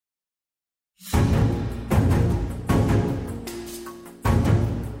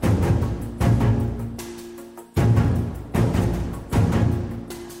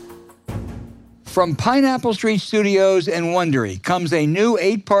From Pineapple Street Studios and Wondery comes a new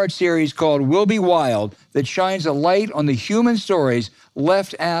 8-part series called Will Be Wild that shines a light on the human stories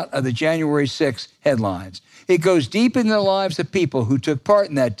left out of the January 6th headlines. It goes deep into the lives of people who took part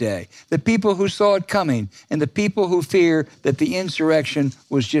in that day, the people who saw it coming, and the people who fear that the insurrection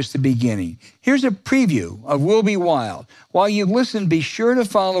was just the beginning. Here's a preview of Will Be Wild. While you listen, be sure to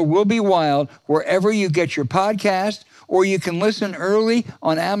follow Will Be Wild wherever you get your podcast, or you can listen early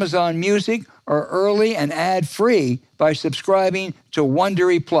on Amazon Music or early and ad-free by subscribing to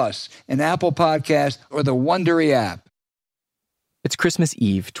Wondery Plus, an Apple podcast, or the Wondery app. It's Christmas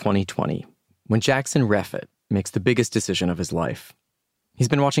Eve 2020, when Jackson Reffett makes the biggest decision of his life. He's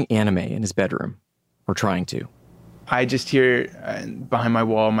been watching anime in his bedroom, or trying to. I just hear behind my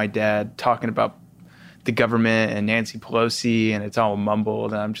wall my dad talking about the government and Nancy Pelosi, and it's all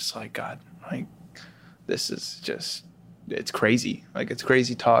mumbled, and I'm just like, God, like, this is just, it's crazy. Like, it's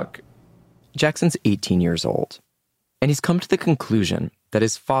crazy talk. Jackson's 18 years old, and he's come to the conclusion that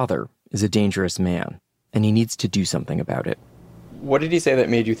his father is a dangerous man, and he needs to do something about it. What did he say that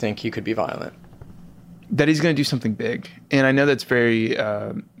made you think he could be violent? That he's going to do something big. And I know that's very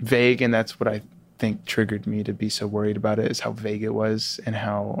vague, and that's what I think triggered me to be so worried about it, is how vague it was and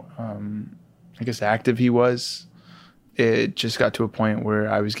how, I guess, active he was. It just got to a point where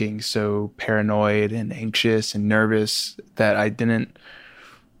I was getting so paranoid and anxious and nervous that I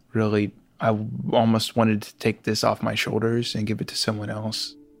almost wanted to take this off my shoulders and give it to someone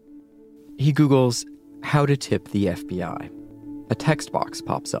else. He Googles, how to tip the FBI. A text box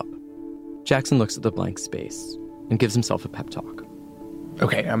pops up. Jackson looks at the blank space and gives himself a pep talk.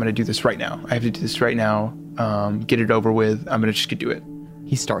 Okay, I'm going to do this right now. I have to do this right now. Get it over with. I'm going to just do it.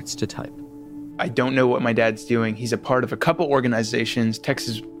 He starts to type. I don't know what my dad's doing. He's a part of a couple organizations,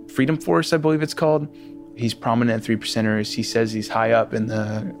 Texas Freedom Force, I believe it's called. He's prominent at 3 Percenters. He says he's high up in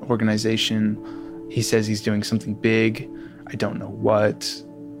the organization. He says he's doing something big. I don't know what,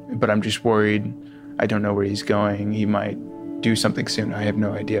 but I'm just worried. I don't know where he's going. He might do something soon. I have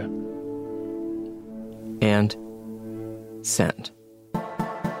no idea. And send.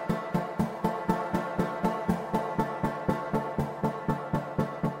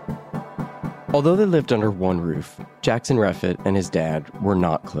 Although they lived under one roof, Jackson Reffett and his dad were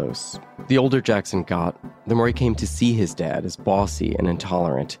not close. The older Jackson got, the more he came to see his dad as bossy and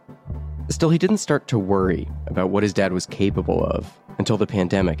intolerant. Still, he didn't start to worry about what his dad was capable of until the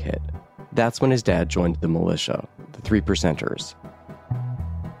pandemic hit. That's when his dad joined the militia, the 3 Percenters.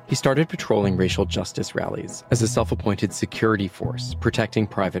 He started patrolling racial justice rallies as a self-appointed security force protecting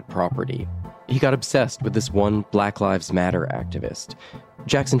private property. He got obsessed with this one Black Lives Matter activist.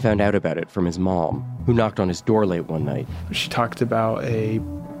 Jackson found out about it from his mom, who knocked on his door late one night. She talked about a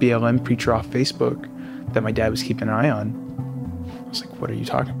BLM preacher off Facebook that my dad was keeping an eye on. I was like, what are you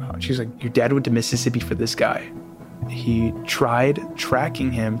talking about? She's like, your dad went to Mississippi for this guy. He tried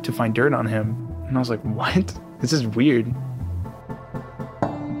tracking him to find dirt on him. And I was like, what? This is weird.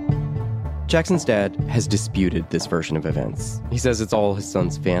 Jackson's dad has disputed this version of events. He says it's all his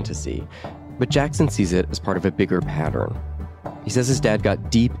son's fantasy, but Jackson sees it as part of a bigger pattern. He says his dad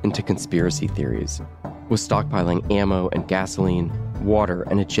got deep into conspiracy theories, was stockpiling ammo and gasoline, water,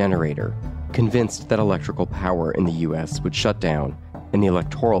 and a generator, convinced that electrical power in the U.S. would shut down and the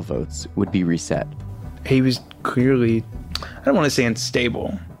electoral votes would be reset. He was clearly, I don't want to say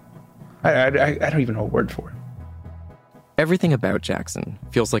unstable. I don't even know a word for it. Everything about Jackson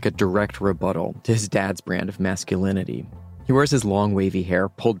feels like a direct rebuttal to his dad's brand of masculinity. He wears his long wavy hair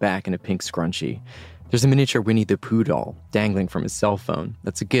pulled back in a pink scrunchie. There's a miniature Winnie the Pooh doll dangling from his cell phone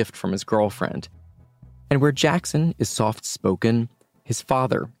that's a gift from his girlfriend. And where Jackson is soft-spoken, his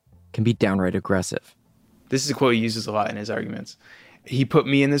father can be downright aggressive. This is a quote he uses a lot in his arguments. He put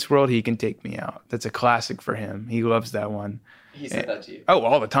me in this world, he can take me out. That's a classic for him. He loves that one. He said that to you? Oh,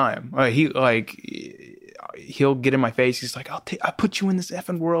 all the time. He'll get in my face. He's like, I put you in this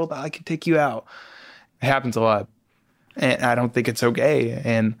effing world. I can take you out. It happens a lot. And I don't think it's okay.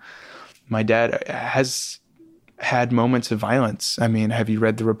 And my dad has had moments of violence. I mean, have you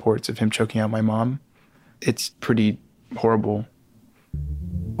read the reports of him choking out my mom? It's pretty horrible.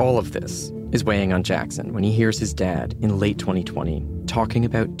 All of this is weighing on Jackson when he hears his dad in late 2020 talking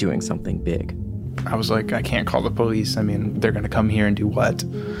about doing something big. I was like, I can't call the police. I mean, they're going to come here and do what?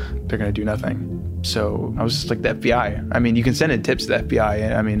 They're going to do nothing. So I was just like, the FBI. I mean, you can send in tips to the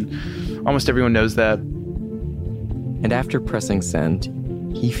FBI. I mean, almost everyone knows that. And after pressing send,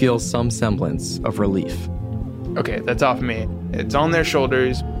 he feels some semblance of relief. Okay, that's off me. It's on their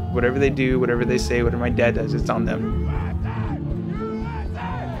shoulders. Whatever they do, whatever they say, whatever my dad does, it's on them.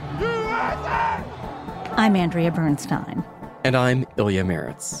 I'm Andrea Bernstein. And I'm Ilya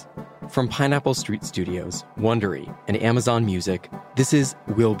Meritz. From Pineapple Street Studios, Wondery, and Amazon Music, this is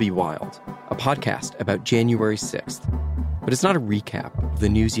Will Be Wild, a podcast about January 6th. But it's not a recap of the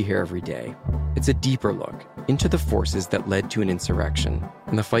news you hear every day. It's a deeper look into the forces that led to an insurrection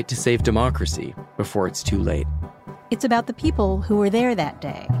and the fight to save democracy before it's too late. It's about the people who were there that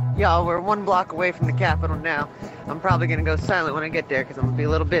day. Y'all, we're 1 block away from the Capitol now. I'm probably going to go silent when I get there because I'm going to be a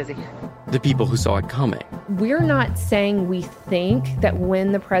little busy. The people who saw it coming. We're not saying we think that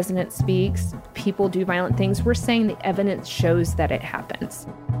when the president speaks, people do violent things. We're saying the evidence shows that it happens.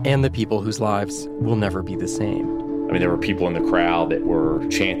 And the people whose lives will never be the same. I mean, there were people in the crowd that were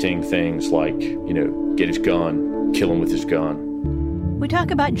chanting things like, get his gun, kill him with his gun. We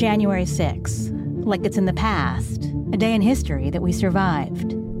talk about January 6th, like it's in the past, a day in history that we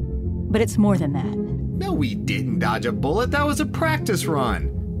survived. But it's more than that. No, we didn't dodge a bullet. That was a practice run.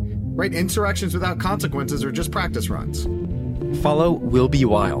 Right? Insurrections without consequences are just practice runs. Follow Will Be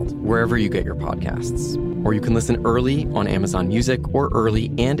Wild wherever you get your podcasts. Or you can listen early on Amazon Music or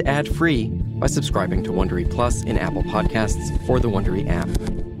early and ad-free by subscribing to Wondery Plus in Apple Podcasts or the Wondery app.